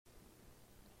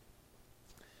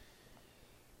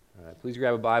Please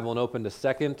grab a Bible and open to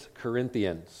 2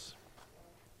 Corinthians.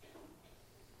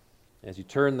 As you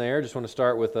turn there, I just want to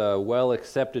start with a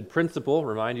well-accepted principle,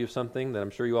 remind you of something that I'm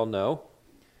sure you all know.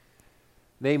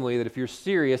 Namely, that if you're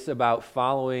serious about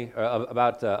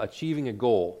achieving a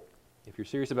goal, if you're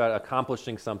serious about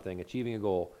accomplishing something, achieving a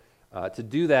goal, to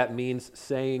do that means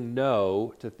saying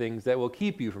no to things that will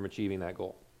keep you from achieving that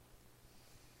goal.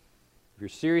 If you're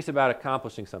serious about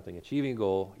accomplishing something, achieving a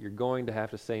goal, you're going to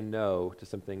have to say no to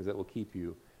some things that will keep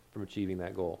you from achieving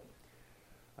that goal.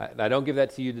 I don't give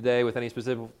that to you today with any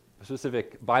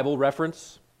specific Bible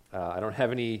reference. I don't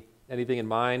have anything in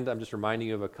mind. I'm just reminding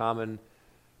you of a common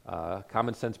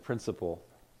sense principle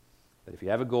that if you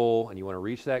have a goal and you want to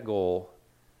reach that goal,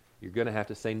 you're going to have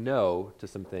to say no to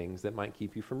some things that might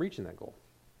keep you from reaching that goal.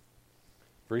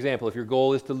 For example, if your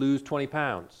goal is to lose 20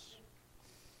 pounds,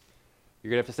 you're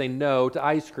going to have to say no to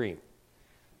ice cream,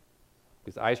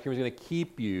 because ice cream is going to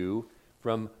keep you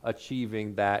from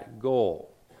achieving that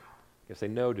goal. You're going to say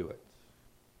no to it.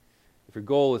 If your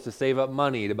goal is to save up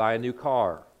money to buy a new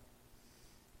car,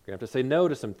 you're going to have to say no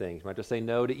to some things. You might have to say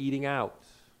no to eating out.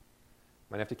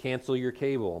 You might have to cancel your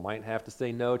cable. You might have to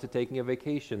say no to taking a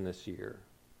vacation this year,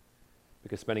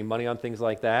 because spending money on things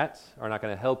like that are not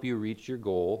going to help you reach your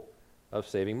goal of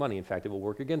saving money. In fact, it will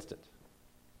work against it.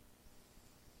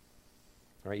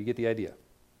 All right, you get the idea.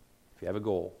 If you have a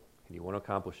goal and you want to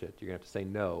accomplish it, you're going to have to say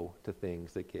no to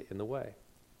things that get in the way.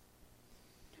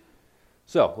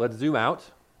 So let's zoom out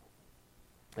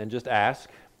and just ask,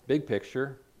 big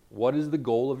picture, what is the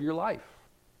goal of your life?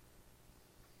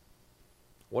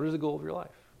 What is the goal of your life?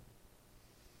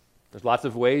 There's lots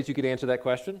of ways you could answer that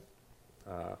question.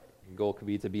 Your goal could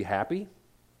be to be happy.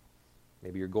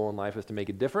 Maybe your goal in life is to make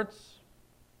a difference.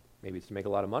 Maybe it's to make a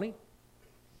lot of money.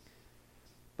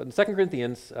 But in 2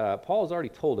 Corinthians, Paul has already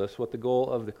told us what the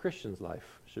goal of the Christian's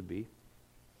life should be.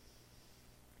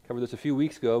 I covered this a few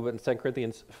weeks ago, but in 2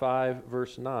 Corinthians 5,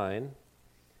 verse 9,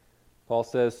 Paul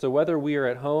says, "So whether we are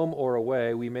at home or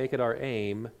away, we make it our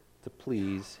aim to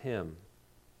please Him."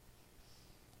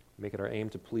 Make it our aim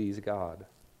to please God.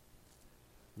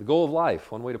 The goal of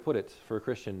life, one way to put it for a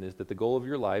Christian, is that the goal of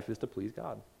your life is to please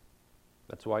God.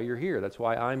 That's why you're here. That's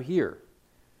why I'm here.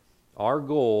 Our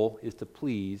goal is to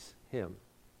please Him.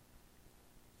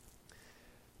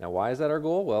 Now, why is that our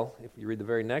goal? Well, if you read the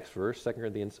very next verse, 2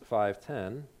 Corinthians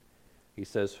 5:10, he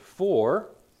says, "For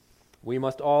we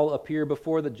must all appear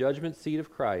before the judgment seat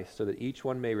of Christ, so that each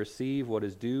one may receive what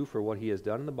is due for what he has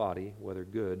done in the body, whether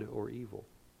good or evil."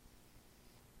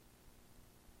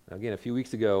 Now, again, a few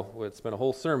weeks ago, we had spent a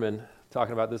whole sermon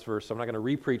talking about this verse, so I'm not going to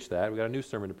re-preach that. We've got a new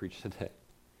sermon to preach today.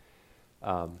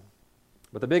 But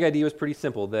the big idea was pretty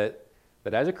simple, that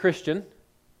as a Christian,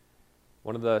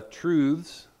 one of the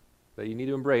truths that you need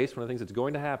to embrace, one of the things that's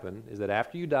going to happen, is that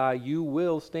after you die, you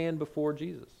will stand before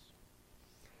Jesus.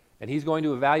 And He's going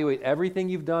to evaluate everything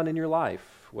you've done in your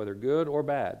life, whether good or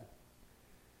bad.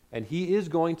 And He is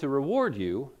going to reward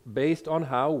you based on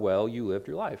how well you lived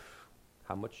your life,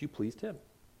 how much you pleased Him.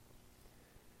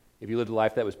 If you lived a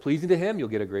life that was pleasing to Him, you'll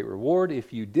get a great reward.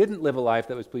 If you didn't live a life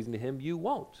that was pleasing to Him, you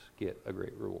won't get a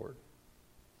great reward.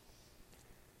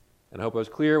 And I hope I was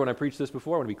clear when I preached this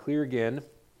before. I want to be clear again.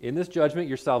 In this judgment,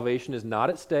 your salvation is not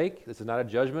at stake. This is not a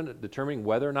judgment determining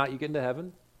whether or not you get into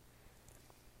heaven.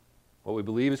 What we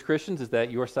believe as Christians is that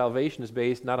your salvation is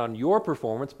based not on your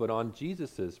performance, but on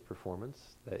Jesus'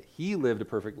 performance, that He lived a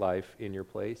perfect life in your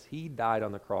place. He died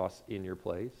on the cross in your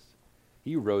place.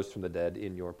 He rose from the dead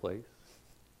in your place.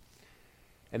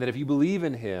 And that if you believe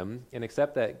in Him and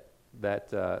accept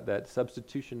that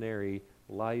substitutionary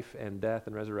life and death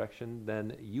and resurrection,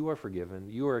 then you are forgiven,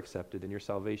 you are accepted, and your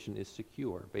salvation is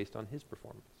secure based on His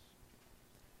performance.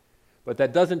 But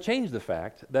that doesn't change the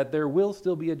fact that there will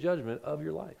still be a judgment of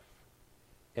your life,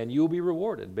 and you will be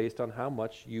rewarded based on how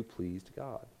much you pleased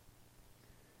God.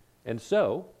 And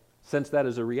so, since that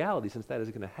is a reality, since that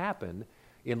is going to happen,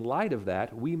 in light of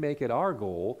that, we make it our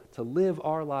goal to live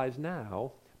our lives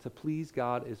now to please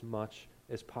God as much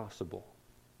as possible,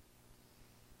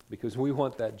 because we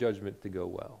want that judgment to go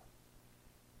well.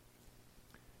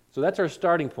 So that's our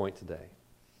starting point today.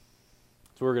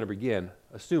 So we're going to begin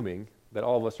assuming that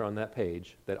all of us are on that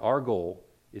page, that our goal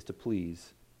is to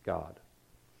please God.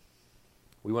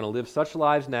 We want to live such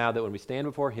lives now that when we stand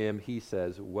before Him, He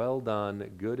says, "Well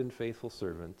done, good and faithful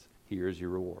servant, here's your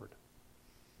reward."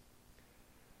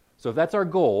 So if that's our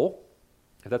goal,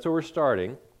 if that's where we're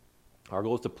starting, our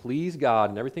goal is to please God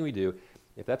in everything we do.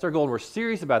 If that's our goal and we're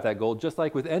serious about that goal, just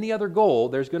like with any other goal,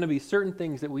 there's going to be certain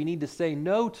things that we need to say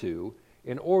no to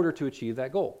in order to achieve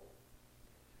that goal.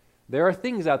 There are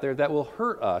things out there that will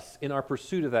hurt us in our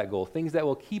pursuit of that goal, things that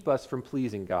will keep us from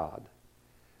pleasing God.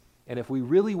 And if we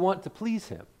really want to please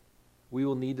him, we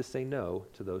will need to say no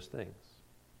to those things.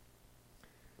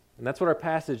 And that's what our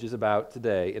passage is about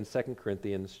today in 2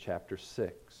 Corinthians chapter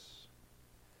 6.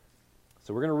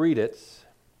 So we're going to read it,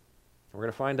 and we're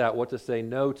going to find out what to say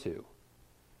no to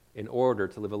in order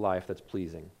to live a life that's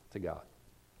pleasing to God.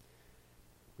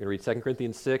 We're going to read 2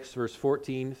 Corinthians 6, verse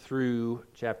 14 through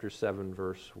chapter 7,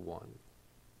 verse 1.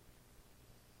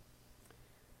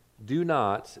 Do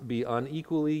not be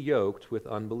unequally yoked with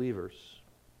unbelievers.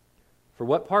 For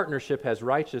what partnership has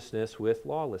righteousness with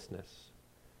lawlessness?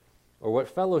 Or what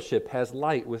fellowship has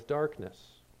light with darkness?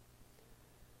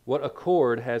 What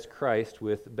accord has Christ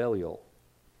with Belial?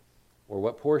 Or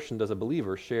what portion does a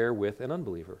believer share with an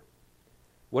unbeliever?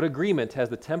 What agreement has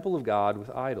the temple of God with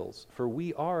idols? For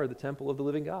we are the temple of the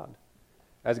living God.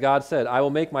 As God said, I will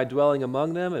make my dwelling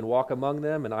among them and walk among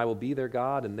them, and I will be their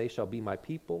God, and they shall be my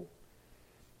people.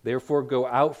 Therefore go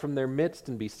out from their midst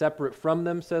and be separate from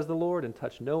them, says the Lord, and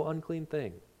touch no unclean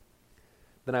thing.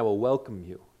 Then I will welcome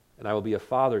you, and I will be a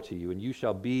father to you, and you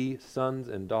shall be sons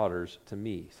and daughters to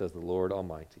me, says the Lord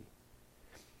Almighty.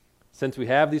 Since we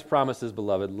have these promises,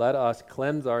 beloved, let us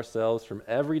cleanse ourselves from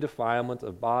every defilement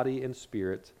of body and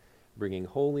spirit, bringing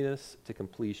holiness to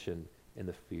completion in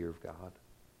the fear of God.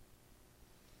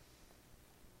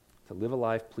 To live a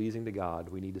life pleasing to God,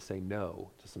 we need to say no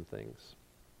to some things.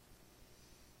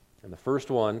 And the first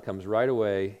one comes right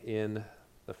away in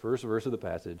the first verse of the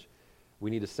passage. We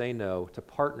need to say no to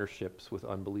partnerships with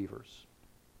unbelievers.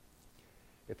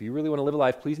 If you really want to live a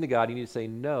life pleasing to God, you need to say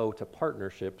no to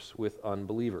partnerships with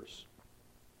unbelievers.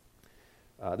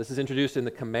 This is introduced in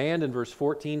the command in verse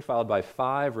 14, followed by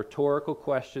 5 rhetorical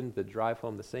questions that drive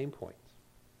home the same point.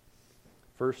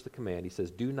 First, the command. He says,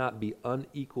 do not be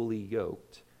unequally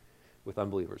yoked with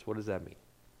unbelievers. What does that mean?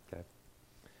 Okay.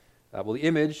 Well, the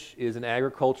image is an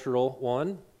agricultural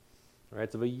one. Right?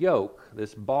 It's of a yoke,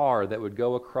 this bar that would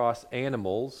go across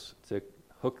animals to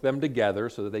hook them together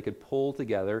so that they could pull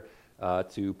together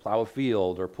to plow a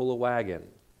field or pull a wagon.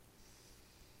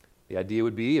 The idea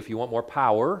would be if you want more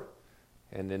power,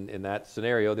 and in that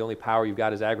scenario, the only power you've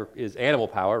got is animal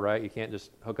power, right? You can't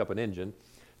just hook up an engine.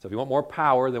 So if you want more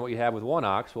power than what you have with one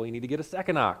ox, well, you need to get a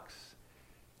second ox.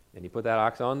 And you put that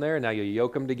ox on there, and now you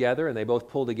yoke them together, and they both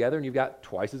pull together, and you've got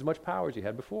twice as much power as you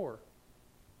had before.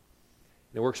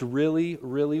 And it works really,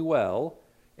 really well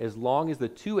as long as the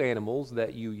two animals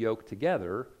that you yoke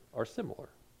together are similar.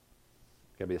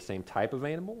 It's got to be the same type of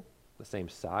animal, the same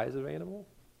size of animal.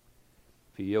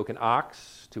 If you yoke an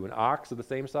ox to an ox of the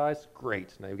same size,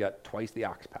 great. Now you've got twice the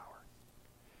ox power.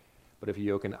 But if you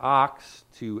yoke an ox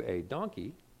to a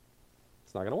donkey,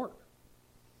 it's not going to work.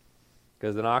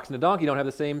 Because an ox and a donkey don't have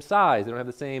the same size. They don't have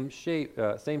the same shape,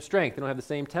 same strength. They don't have the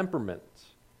same temperament.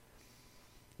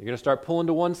 You're going to start pulling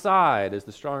to one side as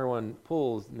the stronger one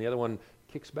pulls and the other one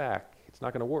kicks back. It's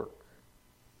not going to work.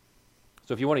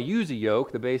 So if you want to use a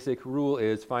yoke, the basic rule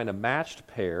is find a matched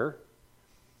pair,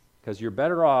 because you're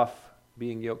better off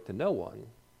being yoked to no one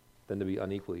than to be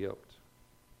unequally yoked.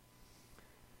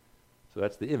 So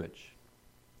that's the image.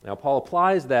 Now, Paul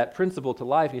applies that principle to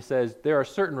life, and he says there are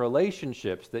certain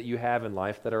relationships that you have in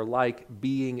life that are like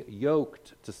being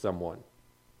yoked to someone.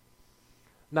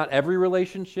 Not every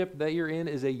relationship that you're in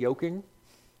is a yoking,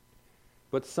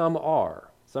 but some are.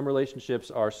 Some relationships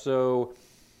are so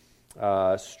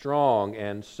strong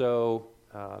and so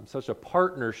such a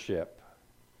partnership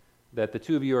that the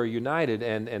two of you are united,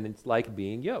 and it's like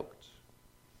being yoked.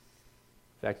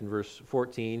 In fact, in verse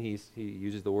 14, he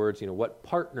uses the words, what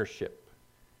partnership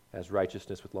has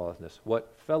righteousness with lawlessness?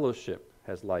 What fellowship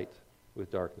has light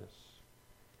with darkness?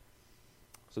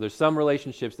 So there's some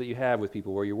relationships that you have with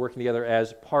people where you're working together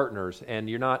as partners, and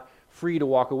you're not free to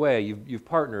walk away. You've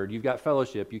partnered. You've got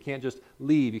fellowship. You can't just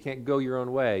leave. You can't go your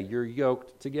own way. You're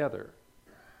yoked together.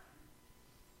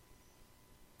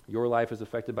 Your life is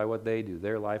affected by what they do.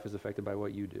 Their life is affected by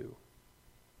what you do.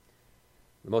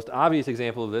 The most obvious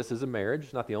example of this is a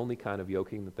marriage. Not the only kind of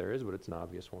yoking that there is, but it's an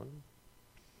obvious one.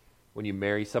 When you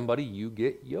marry somebody, you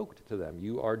get yoked to them.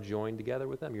 You are joined together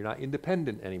with them. You're not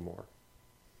independent anymore.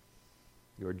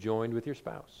 You are joined with your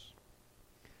spouse.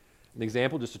 An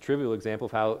example, just a trivial example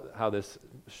of how this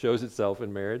shows itself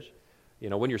in marriage.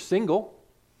 When you're single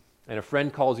and a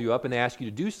friend calls you up and they ask you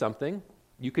to do something,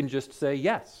 you can just say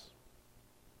yes.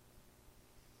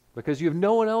 Because you have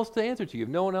no one else to answer to. You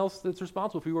have no one else that's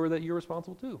responsible for you or that you're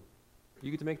responsible to. You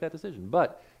get to make that decision.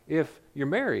 But if you're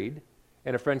married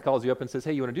and a friend calls you up and says,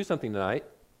 hey, you want to do something tonight?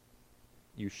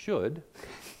 You should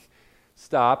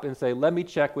stop and say, let me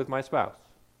check with my spouse.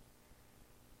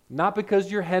 Not because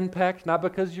you're henpecked, not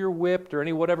because you're whipped, or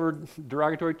any whatever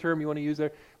derogatory term you want to use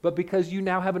there, but because you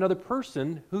now have another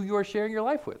person who you are sharing your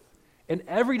life with. And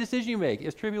every decision you make,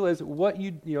 as trivial as what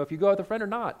if you go out with a friend or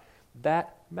not,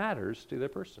 that matters to the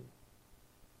person.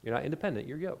 You're not independent,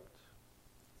 you're yoked.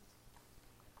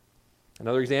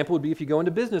 Another example would be if you go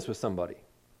into business with somebody.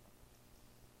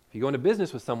 If you go into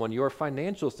business with someone, your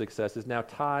financial success is now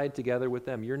tied together with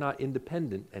them. You're not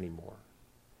independent anymore.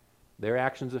 Their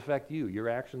actions affect you. Your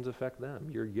actions affect them.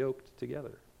 You're yoked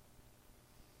together.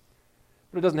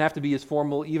 But it doesn't have to be as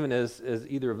formal even as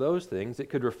either of those things. It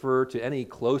could refer to any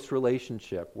close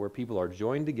relationship where people are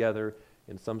joined together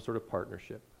in some sort of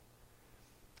partnership,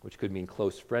 which could mean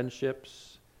close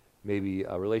friendships, maybe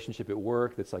a relationship at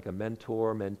work that's like a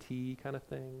mentor-mentee kind of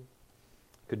thing.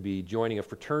 Could be joining a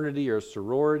fraternity or a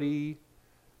sorority,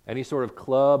 any sort of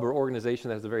club or organization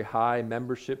that has a very high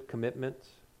membership commitment.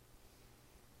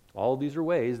 All of these are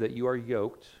ways that you are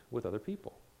yoked with other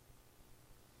people.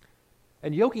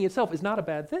 And yoking itself is not a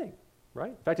bad thing, right?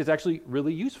 In fact, it's actually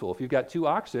really useful. If you've got two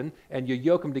oxen and you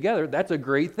yoke them together, that's a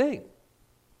great thing.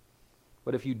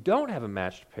 But if you don't have a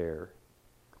matched pair,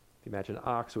 if you match an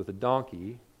ox with a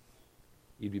donkey,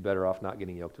 you'd be better off not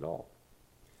getting yoked at all.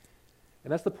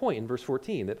 And that's the point in verse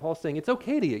 14, that Paul's saying it's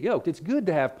okay to get yoked. It's good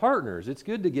to have partners. It's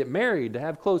good to get married, to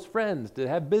have close friends, to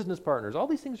have business partners. All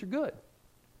these things are good.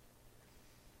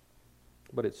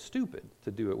 But it's stupid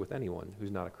to do it with anyone who's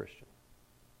not a Christian.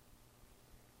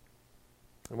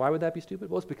 And why would that be stupid?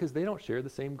 Well, it's because they don't share the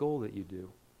same goal that you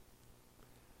do.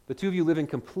 The two of you live in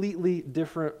completely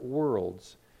different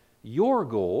worlds. Your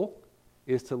goal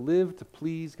is to live to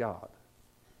please God.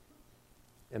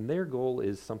 And their goal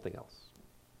is something else.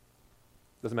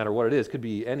 Doesn't matter what it is. It could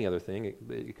be any other thing.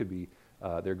 It could be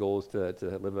their goal is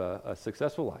to live a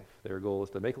successful life. Their goal is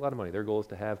to make a lot of money. Their goal is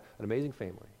to have an amazing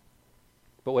family.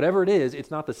 But whatever it is,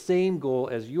 it's not the same goal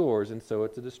as yours, and so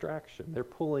it's a distraction. They're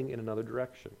pulling in another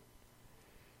direction.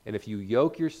 And if you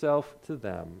yoke yourself to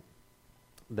them,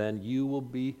 then you will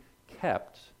be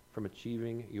kept from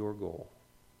achieving your goal.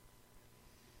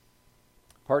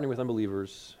 Partnering with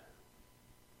unbelievers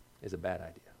is a bad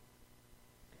idea.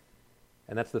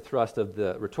 And that's the thrust of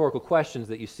the rhetorical questions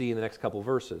that you see in the next couple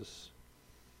verses.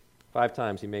 5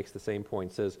 times he makes the same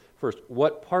point. He says, first,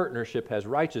 what partnership has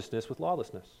righteousness with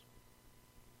lawlessness?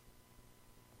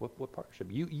 What partnership?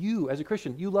 You, as a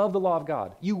Christian, you love the law of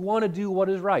God. You want to do what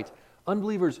is right.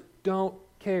 Unbelievers don't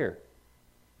care.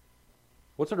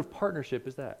 What sort of partnership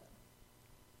is that?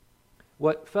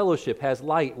 What fellowship has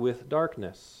light with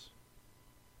darkness?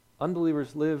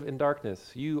 Unbelievers live in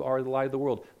darkness. You are the light of the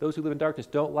world. Those who live in darkness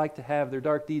don't like to have their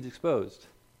dark deeds exposed.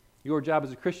 Your job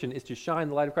as a Christian is to shine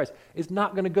the light of Christ. It's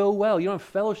not going to go well. You don't have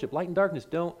fellowship. Light and darkness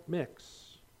don't mix.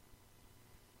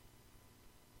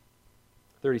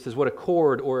 30 says, what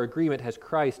accord or agreement has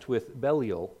Christ with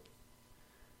Belial?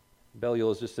 Belial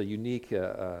is just a unique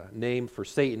name for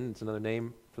Satan. It's another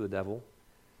name for the devil.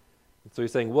 And so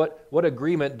he's saying, what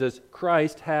agreement does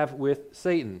Christ have with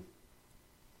Satan?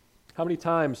 How many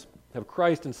times have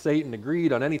Christ and Satan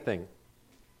agreed on anything?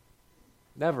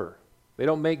 Never. They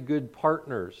don't make good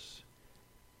partners.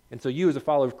 And so you as a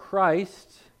follower of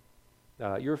Christ,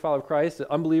 you're a follower of Christ.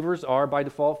 Unbelievers are by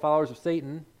default followers of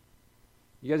Satan.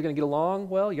 You guys going to get along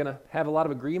well? You're going to have a lot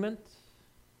of agreement?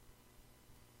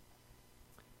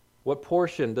 What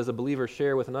portion does a believer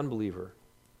share with an unbeliever?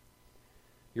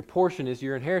 Your portion is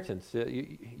your inheritance.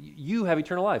 You have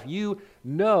eternal life. You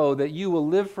know that you will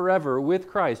live forever with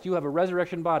Christ. You have a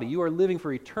resurrection body. You are living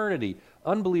for eternity.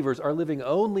 Unbelievers are living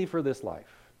only for this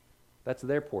life. That's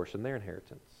their portion, their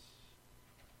inheritance.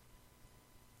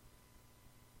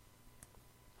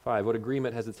 5, what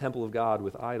agreement has the temple of God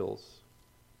with idols?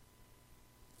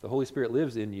 The Holy Spirit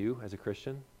lives in you as a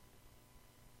Christian.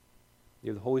 You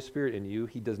have the Holy Spirit in you.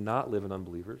 He does not live in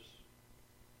unbelievers.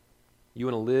 You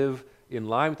want to live in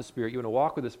line with the Spirit. You want to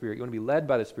walk with the Spirit. You want to be led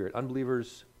by the Spirit.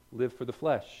 Unbelievers live for the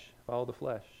flesh. Follow the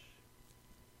flesh.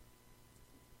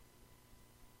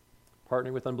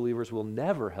 Partnering with unbelievers will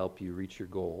never help you reach your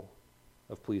goal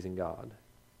of pleasing God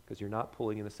because you're not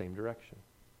pulling in the same direction.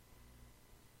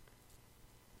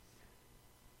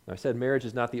 Now, I said marriage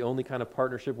is not the only kind of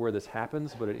partnership where this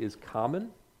happens, but it is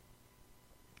common.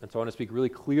 And so I want to speak really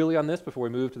clearly on this before we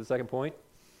move to the second point.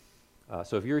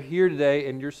 So if you're here today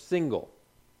and you're single,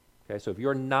 okay, so if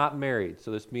you're not married, so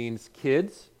this means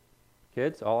kids,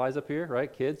 all eyes up here,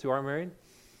 right? Kids who aren't married.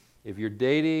 If you're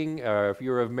dating, or if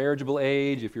you're of marriageable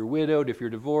age, if you're widowed, if you're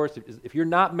divorced, if you're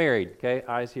not married, okay,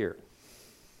 eyes here.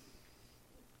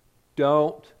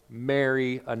 Don't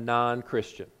marry a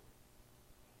non-Christian.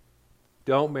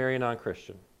 Don't marry a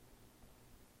non-Christian.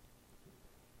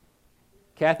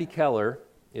 Kathy Keller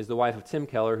is the wife of Tim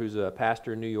Keller, who's a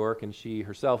pastor in New York, and she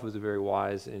herself was a very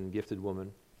wise and gifted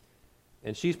woman.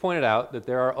 And she's pointed out that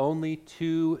there are only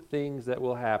two things that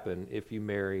will happen if you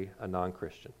marry a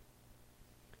non-Christian.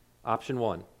 Option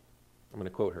one, I'm going to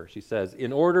quote her. She says,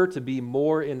 "In order to be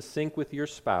more in sync with your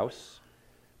spouse,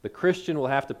 the Christian will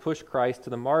have to push Christ to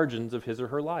the margins of his or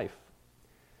her life.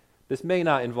 This may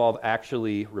not involve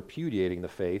actually repudiating the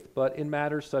faith, but in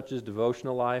matters such as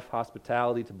devotional life,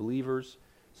 hospitality to believers,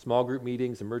 small group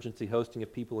meetings, emergency hosting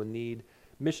of people in need,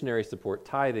 missionary support,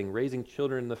 tithing, raising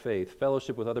children in the faith,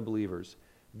 fellowship with other believers,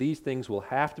 these things will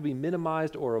have to be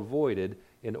minimized or avoided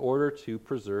in order to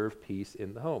preserve peace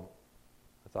in the home."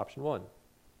 That's option one.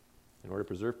 In order to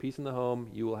preserve peace in the home,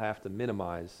 you will have to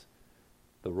minimize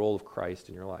the role of Christ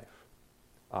in your life.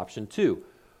 Option two,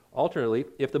 alternately,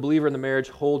 if the believer in the marriage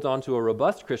holds on to a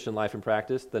robust Christian life and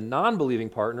practice, the non-believing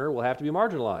partner will have to be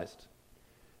marginalized.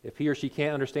 If he or she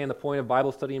can't understand the point of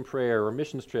Bible study and prayer or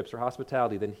missions trips or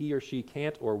hospitality, then he or she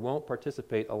can't or won't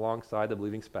participate alongside the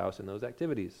believing spouse in those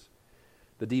activities.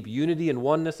 The deep unity and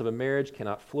oneness of a marriage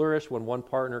cannot flourish when one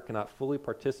partner cannot fully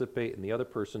participate in the other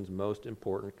person's most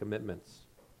important commitments.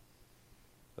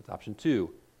 That's option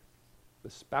two.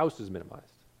 The spouse is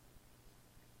minimized.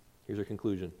 Here's our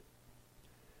conclusion.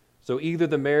 So either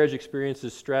the marriage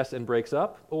experiences stress and breaks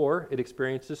up, or it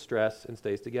experiences stress and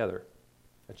stays together,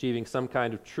 achieving some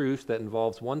kind of truce that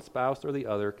involves one spouse or the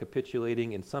other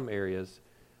capitulating in some areas,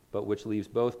 but which leaves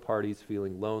both parties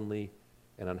feeling lonely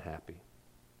and unhappy.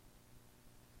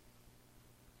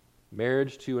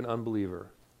 Marriage to an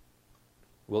unbeliever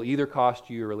will either cost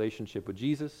you your relationship with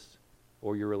Jesus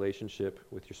or your relationship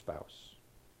with your spouse.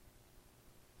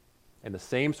 And the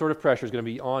same sort of pressure is going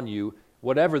to be on you,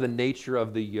 whatever the nature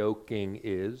of the yoking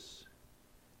is,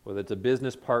 whether it's a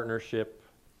business partnership,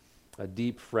 a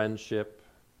deep friendship,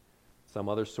 some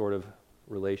other sort of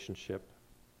relationship.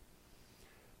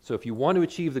 So if you want to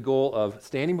achieve the goal of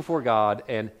standing before God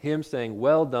and Him saying,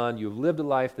 "Well done, you've lived a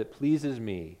life that pleases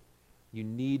me," you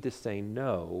need to say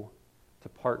no to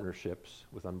partnerships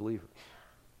with unbelievers.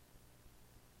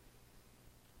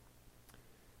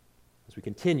 As we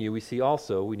continue, we see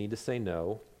also we need to say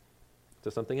no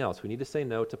to something else. We need to say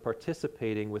no to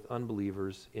participating with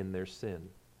unbelievers in their sin.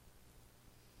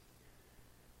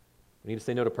 We need to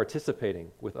say no to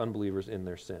participating with unbelievers in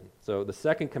their sin. So the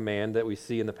second command that we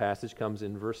see in the passage comes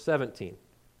in verse 17.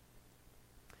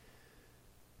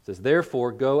 It says,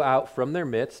 "Therefore go out from their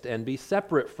midst and be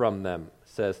separate from them,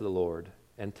 says the Lord,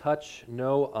 and touch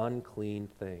no unclean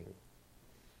thing."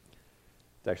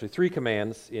 It's actually three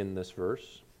commands in this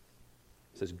verse.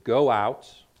 It says, go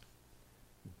out,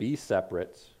 be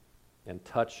separate, and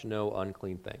touch no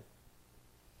unclean thing.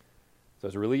 So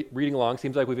as we're reading along,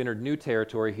 seems like we've entered new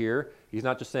territory here. He's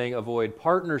not just saying avoid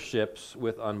partnerships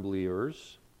with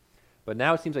unbelievers, but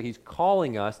now it seems like he's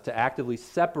calling us to actively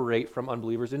separate from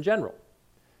unbelievers in general,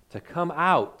 to come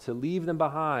out, to leave them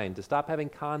behind, to stop having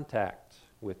contact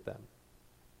with them.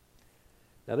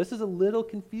 Now this is a little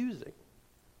confusing,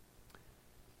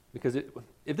 because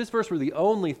if this verse were the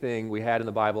only thing we had in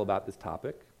the Bible about this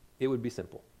topic, it would be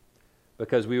simple,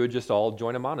 because we would just all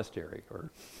join a monastery or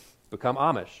become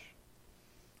Amish.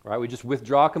 Right? We just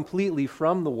withdraw completely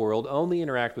from the world, only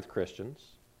interact with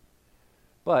Christians.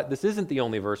 But this isn't the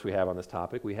only verse we have on this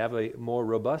topic. We have a more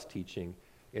robust teaching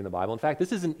in the Bible. In fact,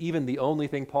 this isn't even the only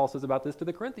thing Paul says about this to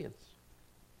the Corinthians.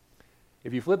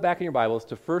 If you flip back in your Bibles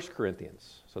to 1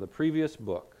 Corinthians, so the previous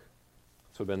book,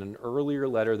 this would have been an earlier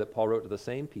letter that Paul wrote to the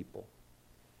same people.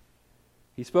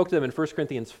 He spoke to them in 1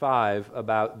 Corinthians 5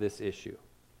 about this issue.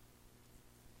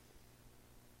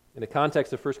 In the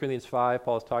context of 1 Corinthians 5,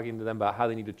 Paul is talking to them about how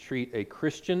they need to treat a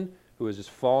Christian who has just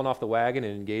fallen off the wagon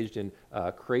and engaged in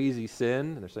crazy sin.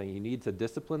 And they're saying you need to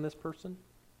discipline this person.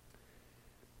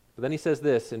 But then he says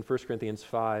this in 1 Corinthians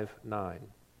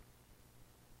 5:9.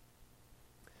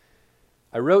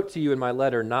 "I wrote to you in my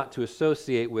letter not to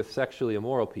associate with sexually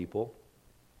immoral people,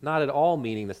 not at all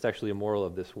meaning the sexually immoral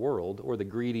of this world, or the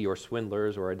greedy or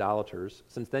swindlers or idolaters,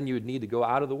 since then you would need to go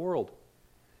out of the world.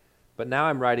 But now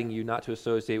I'm writing you not to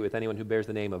associate with anyone who bears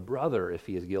the name of brother if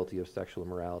he is guilty of sexual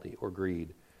immorality or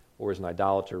greed, or is an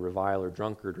idolater, reviler,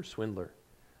 drunkard, or swindler,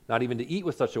 not even to eat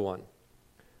with such a one.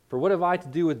 For what have I to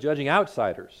do with judging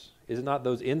outsiders? Is it not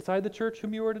those inside the church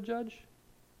whom you are to judge?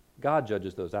 God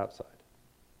judges those outside.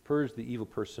 Purge the evil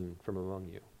person from among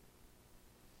you."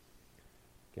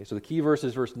 Okay, so the key verse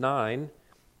is verse 9,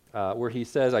 where he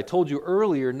says, "I told you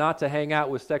earlier not to hang out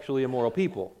with sexually immoral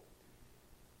people."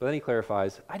 But then he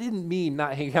clarifies, "I didn't mean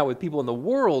not hanging out with people in the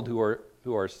world who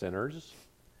are sinners.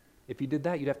 If you did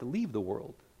that, you'd have to leave the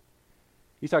world."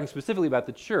 He's talking specifically about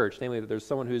the church, namely that there's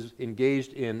someone who's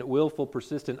engaged in willful,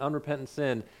 persistent, unrepentant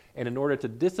sin, and in order to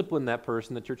discipline that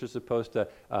person, the church is supposed to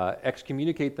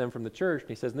excommunicate them from the church. And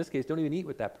he says, in this case, don't even eat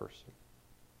with that person.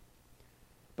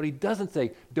 But he doesn't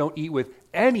say, don't eat with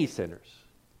any sinners.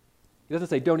 He doesn't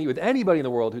say, don't eat with anybody in the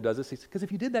world who does this, because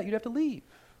if you did that, you'd have to leave.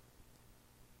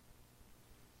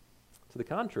 To the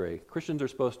contrary, Christians are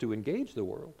supposed to engage the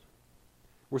world.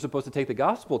 We're supposed to take the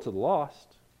gospel to the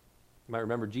lost. You might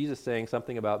remember Jesus saying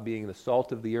something about being the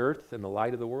salt of the earth and the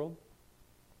light of the world.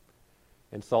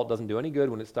 And salt doesn't do any good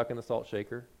when it's stuck in the salt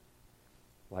shaker.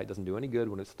 Light doesn't do any good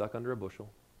when it's stuck under a bushel.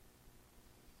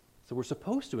 So we're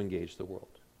supposed to engage the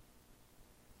world.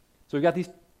 So we've got these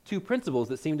two principles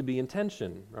that seem to be in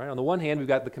tension, right? On the one hand, we've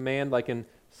got the command, like in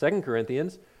 2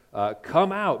 Corinthians,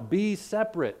 come out, be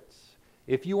separate.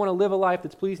 If you want to live a life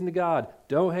that's pleasing to God,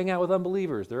 don't hang out with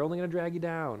unbelievers. They're only going to drag you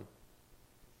down.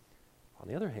 On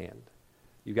the other hand,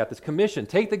 you've got this commission,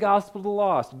 take the gospel to the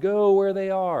lost, go where they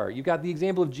are. You've got the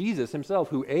example of Jesus himself,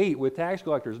 who ate with tax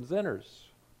collectors and sinners.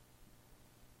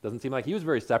 Doesn't seem like he was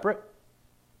very separate.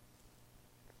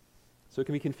 So it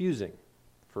can be confusing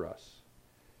for us.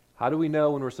 How do we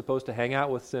know when we're supposed to hang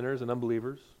out with sinners and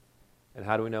unbelievers? And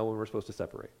how do we know when we're supposed to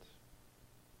separate?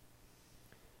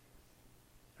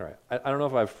 All right, I don't know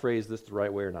if I've phrased this the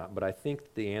right way or not, but I think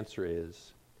that the answer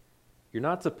is you're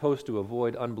not supposed to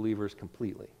avoid unbelievers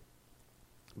completely,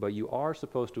 but you are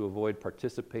supposed to avoid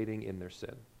participating in their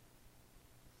sin.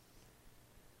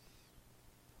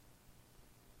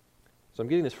 So I'm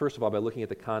getting this, first of all, by looking at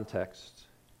the context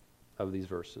of these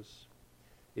verses.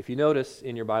 If you notice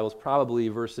in your Bibles, probably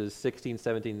verses 16,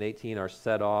 17, and 18 are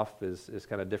set off as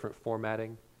kind of different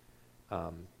formatting.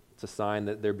 It's a sign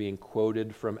that they're being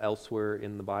quoted from elsewhere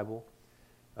in the Bible.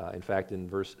 In fact, in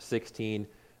verse 16,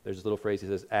 there's this little phrase. He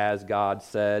says, as God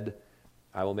said,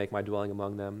 I will make my dwelling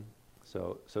among them.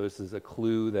 So this is a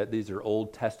clue that these are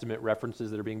Old Testament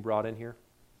references that are being brought in here.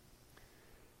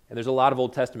 And there's a lot of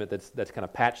Old Testament that's kind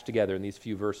of patched together in these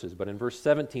few verses. But in verse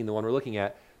 17, the one we're looking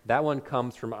at, that one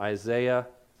comes from Isaiah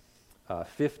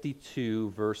 52,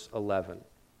 verse 11.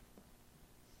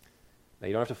 Now,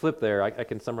 you don't have to flip there. I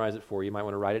can summarize it for you. You might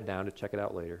want to write it down to check it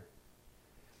out later.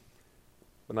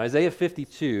 But in Isaiah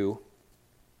 52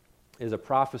 is a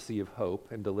prophecy of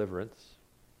hope and deliverance,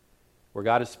 where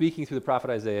God is speaking through the prophet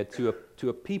Isaiah to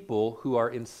a people who are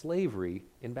in slavery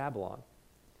in Babylon.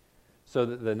 So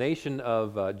the nation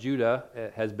of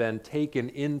Judah has been taken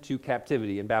into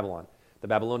captivity in Babylon. The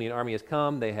Babylonian army has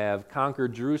come. They have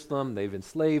conquered Jerusalem. They've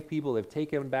enslaved people. They've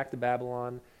taken them back to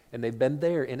Babylon. And they've been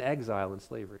there in exile and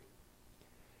slavery.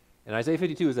 And Isaiah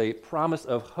 52 is a promise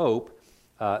of hope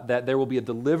that there will be a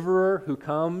deliverer who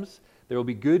comes. There will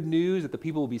be good news that the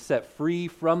people will be set free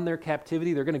from their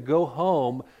captivity. They're going to go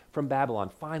home from Babylon.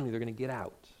 Finally, they're going to get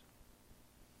out.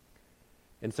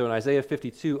 And so in Isaiah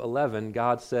 52:11,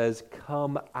 God says,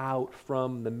 come out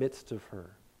from the midst of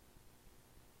her.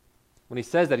 When he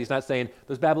says that, he's not saying,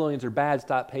 those Babylonians are bad,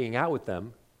 stop hanging out with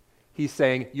them. He's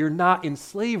saying, you're not in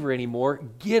slavery anymore,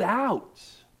 get out.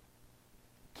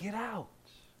 Get out.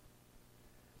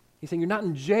 He's saying, you're not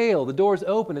in jail, the door's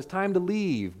open, it's time to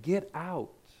leave, get out.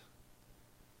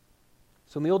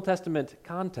 So in the Old Testament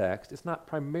context, it's not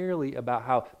primarily about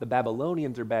how the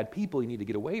Babylonians are bad people, you need to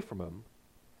get away from them,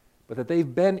 but that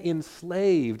they've been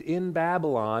enslaved in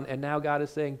Babylon, and now God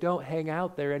is saying, don't hang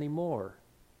out there anymore.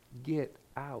 Get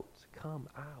out. Come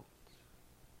out.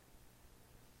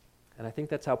 And I think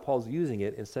that's how Paul's using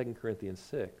it in 2 Corinthians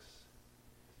 6.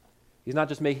 He's not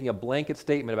just making a blanket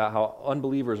statement about how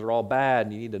unbelievers are all bad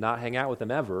and you need to not hang out with them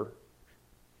ever,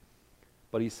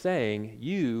 but he's saying,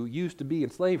 you used to be in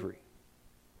slavery.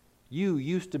 You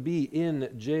used to be in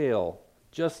jail,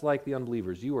 just like the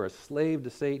unbelievers. You were a slave to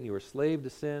Satan, you were a slave to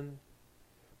sin,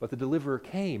 but the deliverer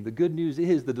came. The good news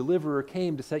is the deliverer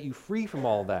came to set you free from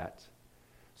all that.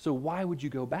 So why would you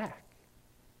go back?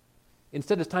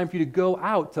 Instead, it's time for you to go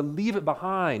out, to leave it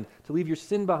behind, to leave your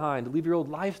sin behind, to leave your old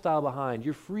lifestyle behind.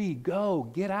 You're free. Go.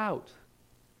 Get out.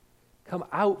 Come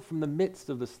out from the midst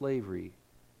of the slavery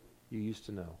you used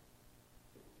to know.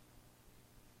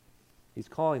 He's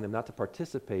calling them not to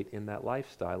participate in that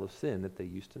lifestyle of sin that they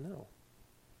used to know.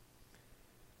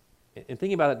 And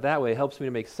thinking about it that way helps me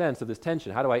to make sense of this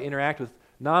tension. How do I interact with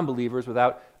non-believers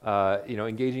without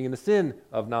engaging in the sin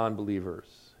of non-believers?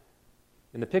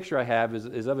 And the picture I have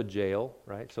is of a jail,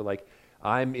 right? So like,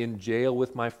 I'm in jail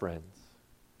with my friends.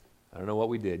 I don't know what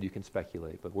we did. You can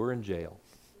speculate, but we're in jail.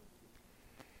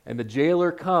 And the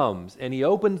jailer comes, and he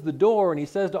opens the door, and he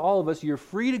says to all of us, you're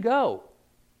free to go.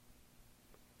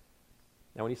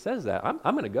 Now, when he says that, I'm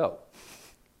going to go.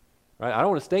 Right? I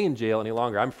don't want to stay in jail any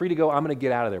longer. I'm free to go. I'm going to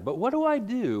get out of there. But what do I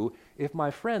do if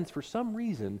my friends, for some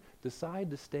reason, decide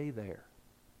to stay there?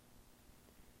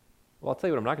 Well, I'll tell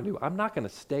you what I'm not going to do. I'm not going to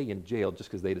stay in jail just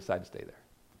because they decide to stay there.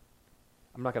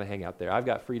 I'm not going to hang out there. I've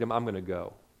got freedom. I'm going to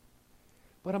go.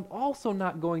 but I'm also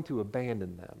not going to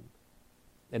abandon them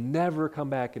and never come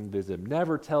back and visit them,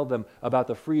 never tell them about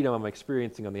the freedom I'm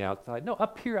experiencing on the outside. No,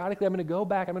 periodically I'm going to go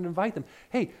back, I'm going to invite them.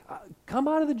 Hey, come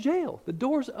out of the jail. The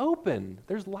door's open.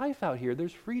 There's life out here.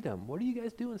 There's freedom. What are you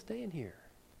guys doing staying here?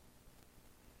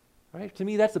 Right? To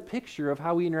me, that's a picture of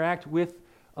how we interact with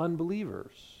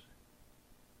unbelievers.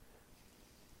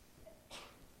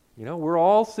 You know, we're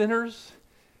all sinners.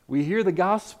 We hear the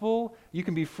gospel. You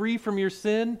can be free from your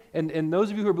sin. And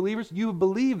those of you who are believers, you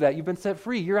believe that. You've been set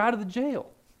free. You're out of the jail.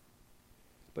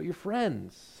 But your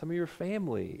friends, some of your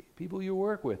family, people you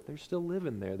work with, they're still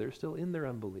living there. They're still in their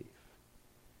unbelief.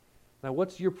 Now,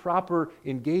 what's your proper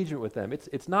engagement with them?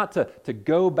 It's not to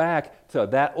go back to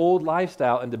that old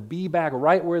lifestyle and to be back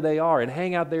right where they are and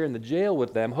hang out there in the jail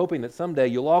with them, hoping that someday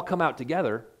you'll all come out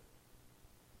together.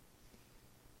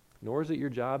 Nor is it your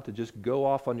job to just go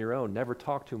off on your own, never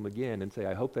talk to them again, and say,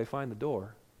 I hope they find the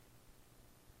door.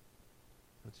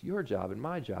 It's your job and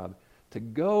my job to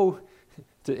go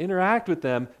to interact with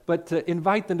them, but to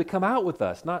invite them to come out with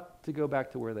us, not to go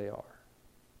back to where they are.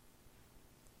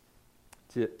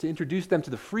 To introduce them to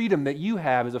the freedom that you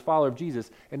have as a follower of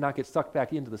Jesus and not get sucked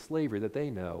back into the slavery that they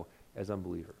know as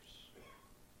unbelievers.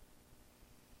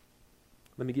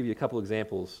 Let me give you a couple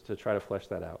examples to try to flesh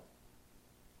that out.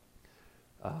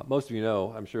 Most of you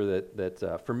know, I'm sure,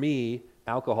 that for me,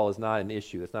 alcohol is not an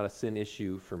issue. It's not a sin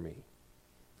issue for me.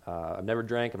 I've never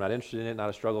drank. I'm not interested in it. Not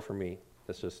a struggle for me.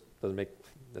 That's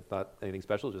not anything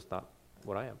special. It's just not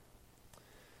what I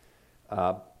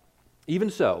am. Even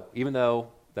though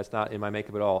that's not in my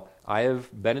makeup at all, I have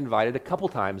been invited a couple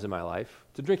times in my life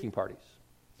to drinking parties.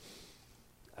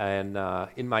 And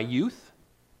in my youth,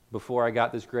 before I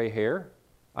got this gray hair,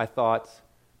 I thought,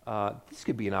 this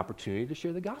could be an opportunity to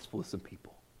share the gospel with some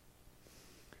people.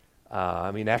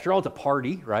 After all, it's a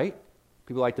party, right?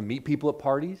 People like to meet people at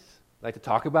parties, like to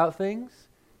talk about things.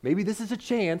 Maybe this is a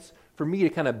chance for me to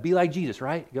kind of be like Jesus,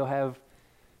 right?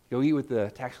 Go eat with the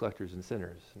tax collectors and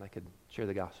sinners, and I could share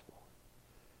the gospel.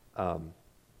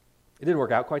 It didn't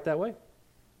work out quite that way.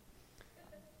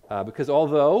 Because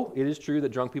although it is true that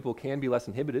drunk people can be less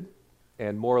inhibited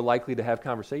and more likely to have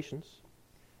conversations,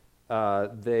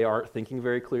 they aren't thinking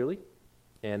very clearly,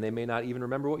 and they may not even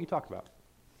remember what you talked about.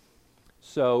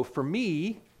 So for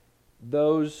me,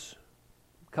 those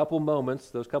couple moments,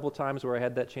 those couple times where I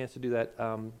had that chance to do that,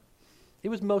 it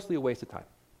was mostly a waste of time.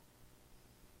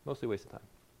 Mostly a waste of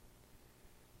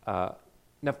time.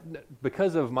 Now,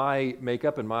 because of my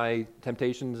makeup and my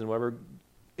temptations and whatever,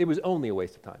 it was only a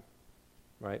waste of time,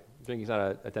 right? Drinking's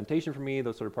not a temptation for me.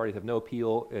 Those sort of parties have no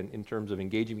appeal in terms of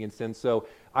engaging me in sin. So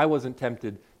I wasn't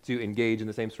tempted to engage in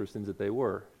the same sort of sins that they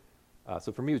were.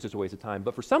 So for me, it was just a waste of time.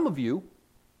 But for some of you,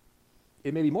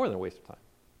 it may be more than a waste of time,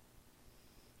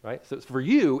 right? So for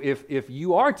you, if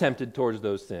you are tempted towards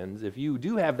those sins, if you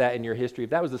do have that in your history, if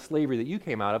that was the slavery that you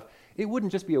came out of, it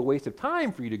wouldn't just be a waste of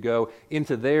time for you to go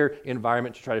into their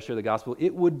environment to try to share the gospel.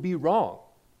 It would be wrong.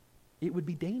 It would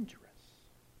be dangerous.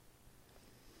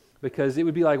 Because it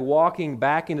would be like walking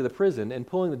back into the prison and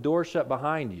pulling the door shut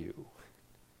behind you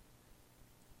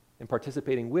and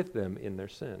participating with them in their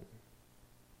sin.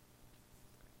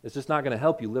 It's just not going to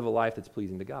help you live a life that's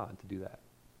pleasing to God to do that.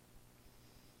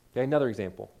 Okay, another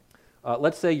example.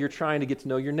 Let's say you're trying to get to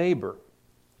know your neighbor,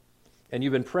 and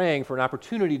you've been praying for an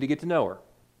opportunity to get to know her.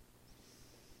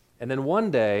 And then one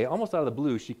day, almost out of the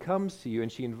blue, she comes to you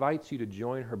and she invites you to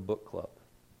join her book club.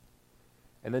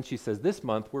 And then she says, this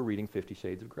month we're reading 50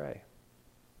 Shades of Grey.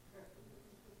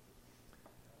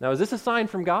 Now, is this a sign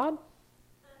from God?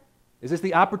 Is this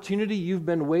the opportunity you've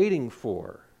been waiting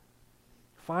for?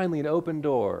 Finally, an open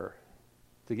door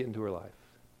to get into her life?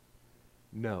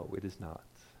 No, it is not.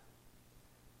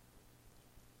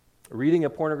 Reading a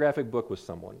pornographic book with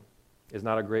someone is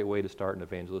not a great way to start an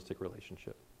evangelistic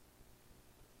relationship.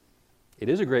 It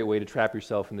is a great way to trap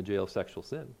yourself in the jail of sexual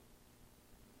sin.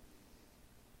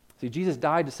 See, Jesus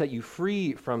died to set you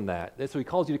free from that. So he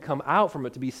calls you to come out from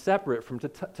it, to be separate,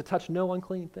 to touch no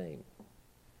unclean thing.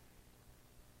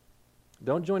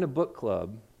 Don't join a book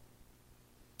club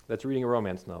that's reading a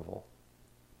romance novel.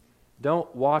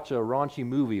 Don't watch a raunchy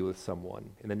movie with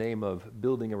someone in the name of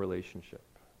building a relationship.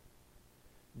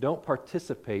 Don't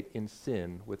participate in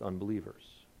sin with unbelievers.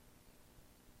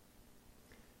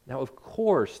 Now, of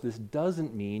course, this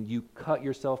doesn't mean you cut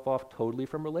yourself off totally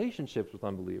from relationships with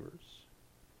unbelievers.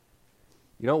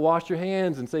 You don't wash your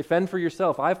hands and say, fend for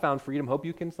yourself. I found freedom. Hope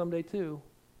you can someday too.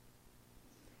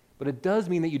 But it does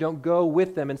mean that you don't go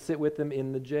with them and sit with them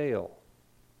in the jail.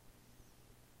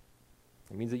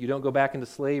 It means that you don't go back into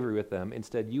slavery with them.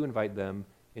 Instead, you invite them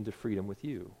into freedom with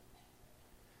you.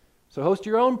 So host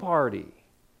your own party.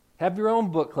 Have your own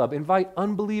book club. Invite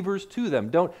unbelievers to them.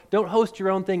 Don't host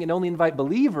your own thing and only invite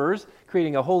believers,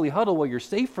 creating a holy huddle where you're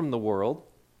safe from the world.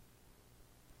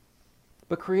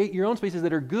 But create your own spaces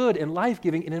that are good and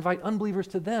life-giving and invite unbelievers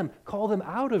to them. Call them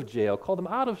out of jail. Call them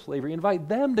out of slavery. Invite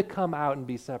them to come out and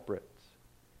be separate,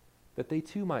 that they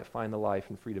too might find the life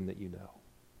and freedom that you know.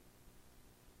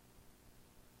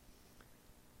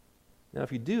 Now,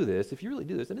 if you do this, if you really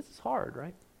do this, and this is hard,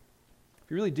 right?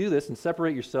 If you really do this and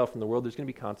separate yourself from the world, there's going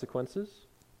to be consequences.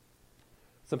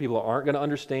 Some people aren't going to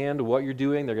understand what you're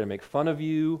doing. They're going to make fun of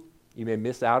you. You may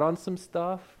miss out on some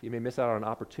stuff. You may miss out on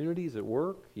opportunities at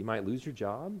work. You might lose your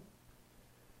job.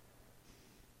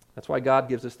 That's why God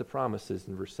gives us the promises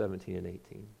in verse 17 and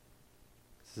 18.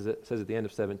 It says at the end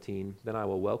of 17, "Then I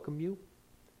will welcome you.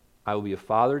 I will be a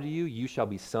father to you. You shall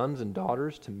be sons and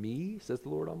daughters to me, says the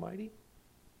Lord Almighty."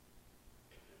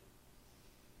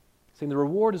 Saying the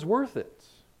reward is worth it.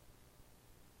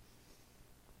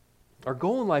 Our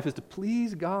goal in life is to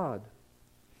please God.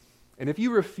 And if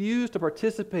you refuse to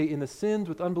participate in the sins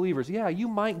with unbelievers, yeah, you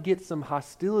might get some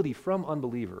hostility from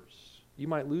unbelievers. You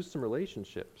might lose some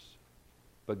relationships.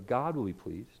 But God will be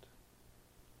pleased.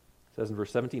 It says in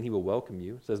verse 17, He will welcome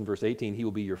you. It says in verse 18, He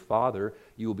will be your father.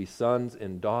 You will be sons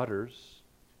and daughters.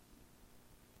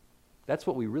 That's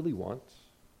what we really want.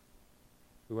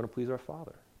 We want to please our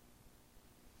Father.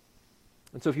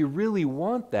 And so if you really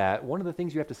want that, one of the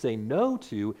things you have to say no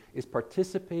to is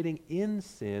participating in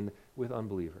sin with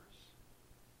unbelievers.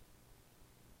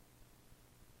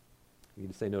 You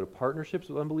need to say no to partnerships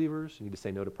with unbelievers. You need to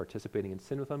say no to participating in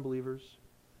sin with unbelievers.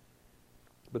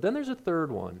 But then there's a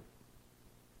third one.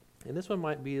 And this one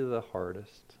might be the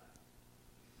hardest.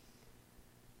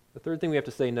 The third thing we have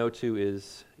to say no to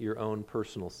is your own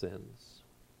personal sins.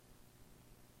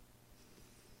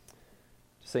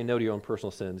 To say no to your own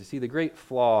personal sins. You see, the great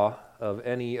flaw of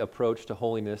any approach to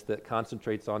holiness that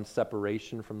concentrates on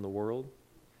separation from the world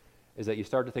is that you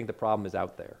start to think the problem is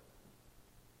out there.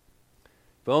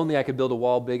 If only I could build a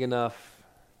wall big enough,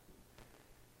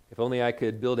 if only I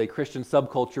could build a Christian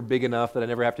subculture big enough that I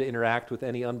never have to interact with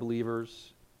any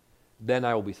unbelievers, then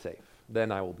I will be safe.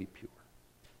 Then I will be pure.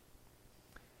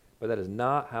 But that is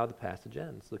not how the passage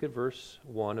ends. Look at verse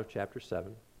 1 of chapter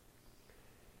 7.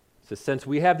 It says, "Since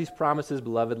we have these promises,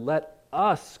 beloved, let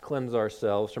us cleanse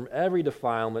ourselves from every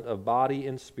defilement of body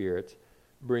and spirit,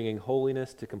 bringing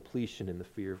holiness to completion in the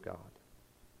fear of God."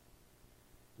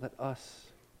 Let us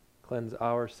cleanse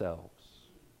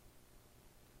ourselves.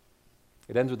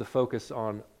 It ends with the focus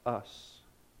on us.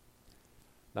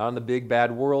 Not on the big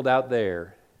bad world out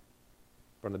there,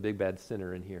 but on the big bad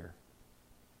sinner in here.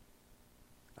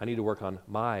 I need to work on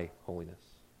my holiness.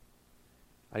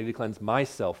 I need to cleanse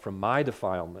myself from my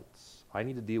defilements. I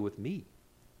need to deal with me.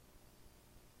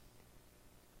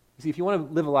 You see, if you want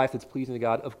to live a life that's pleasing to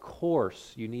God, of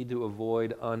course you need to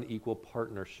avoid unequal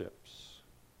partnerships.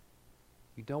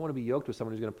 You don't want to be yoked with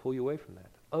someone who's going to pull you away from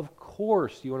that. Of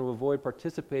course you want to avoid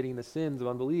participating in the sins of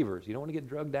unbelievers. You don't want to get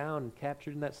drugged down and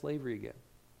captured in that slavery again.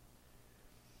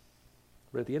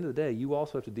 But at the end of the day, you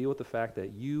also have to deal with the fact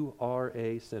that you are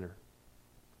a sinner.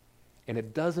 And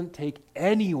it doesn't take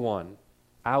anyone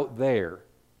out there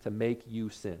to make you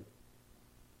sin.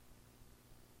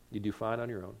 You do fine on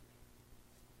your own.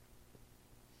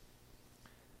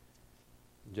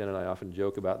 Jen and I often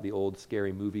joke about the old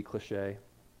scary movie cliche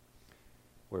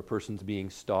where a person's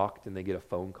being stalked and they get a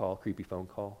phone call, creepy phone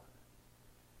call.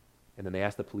 And then they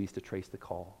ask the police to trace the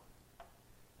call.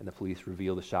 And the police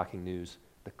reveal the shocking news.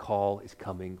 The call is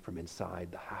coming from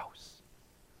inside the house.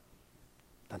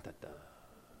 Dun, dun, dun.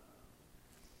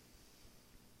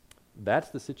 That's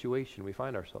the situation we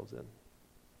find ourselves in.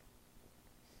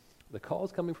 The call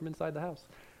is coming from inside the house.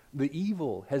 The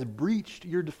evil has breached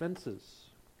your defenses.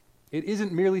 It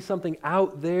isn't merely something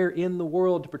out there in the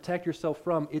world to protect yourself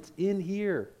from. It's in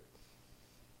here.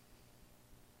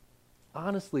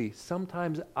 Honestly,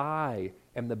 sometimes I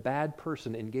am the bad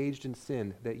person engaged in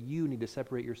sin that you need to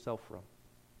separate yourself from.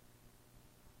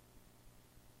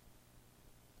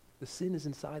 The sin is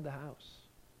inside the house.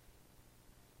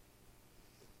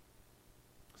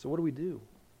 So what do we do?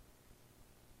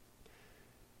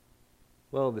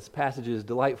 Well, this passage is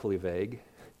delightfully vague.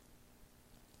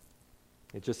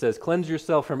 It just says, cleanse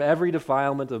yourself from every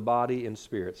defilement of body and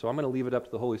spirit. So I'm going to leave it up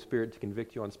to the Holy Spirit to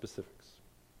convict you on specifics.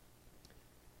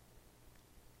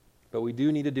 But we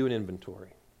do need to do an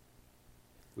inventory.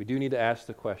 We do need to ask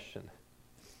the question,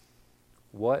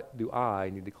 what do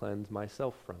I need to cleanse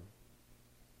myself from?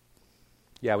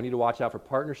 Yeah, we need to watch out for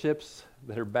partnerships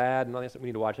that are bad, and all that. We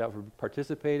need to watch out for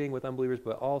participating with unbelievers,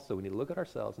 but also we need to look at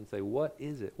ourselves and say, what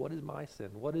is it? What is my sin?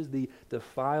 What is the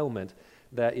defilement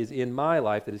that is in my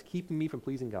life that is keeping me from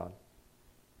pleasing God?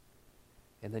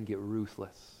 and then get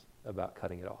ruthless about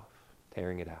cutting it off,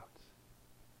 tearing it out.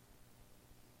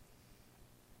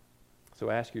 So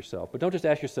ask yourself, but don't just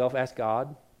ask yourself, ask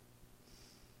God.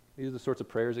 These are the sorts of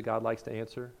prayers that God likes to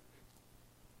answer.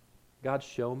 God,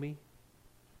 show me.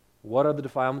 What are the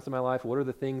defilements in my life? What are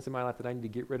the things in my life that I need to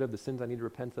get rid of, the sins I need to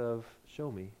repent of?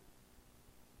 Show me.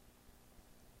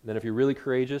 Then if you're really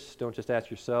courageous, don't just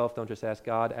ask yourself, don't just ask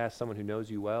God, ask someone who knows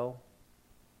you well.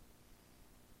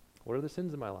 What are the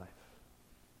sins in my life?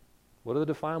 What are the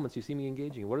defilements you see me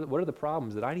engaging in? What are the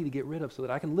problems that I need to get rid of so that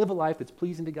I can live a life that's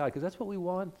pleasing to God? Because that's what we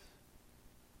want.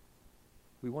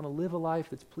 We want to live a life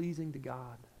that's pleasing to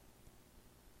God.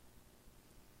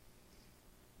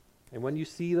 And when you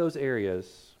see those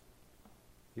areas,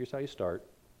 here's how you start.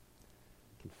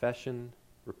 Confession,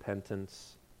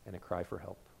 repentance, and a cry for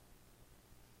help.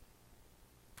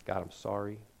 God, I'm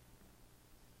sorry.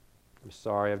 I'm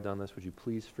sorry I've done this. Would you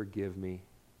please forgive me?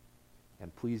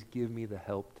 And please give me the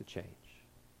help to change.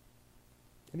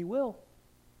 And He will.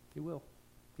 He will.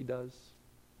 He does.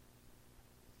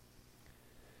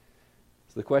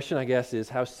 So the question, I guess, is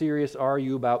how serious are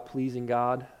you about pleasing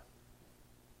God?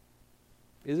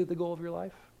 Is it the goal of your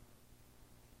life?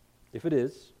 If it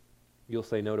is, you'll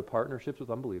say no to partnerships with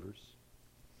unbelievers.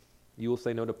 You will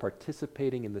say no to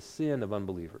participating in the sin of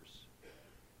unbelievers.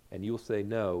 And you will say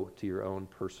no to your own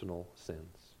personal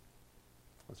sins.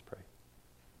 Let's pray.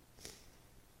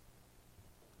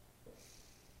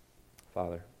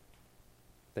 Father,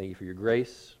 thank you for your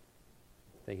grace.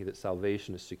 Thank you that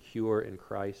salvation is secure in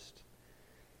Christ.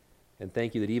 And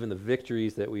thank you that even the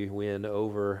victories that we win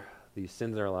over these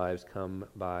sins in our lives come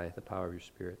by the power of your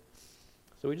Spirit.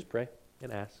 So we just pray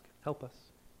and ask, help us.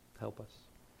 Help us.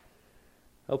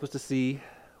 Help us to see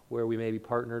where we may be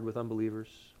partnered with unbelievers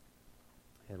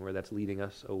and where that's leading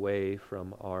us away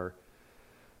from our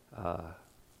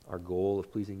goal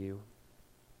of pleasing you.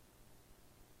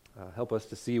 Help us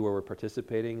to see where we're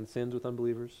participating in sins with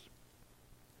unbelievers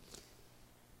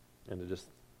and to just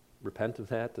repent of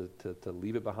that, to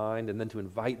leave it behind, and then to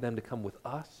invite them to come with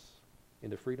us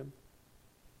into freedom.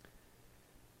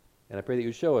 And I pray that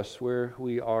you show us where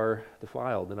we are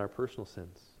defiled in our personal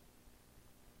sins,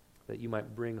 that you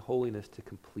might bring holiness to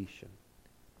completion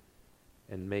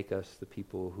and make us the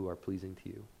people who are pleasing to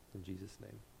you. In Jesus'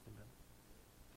 name.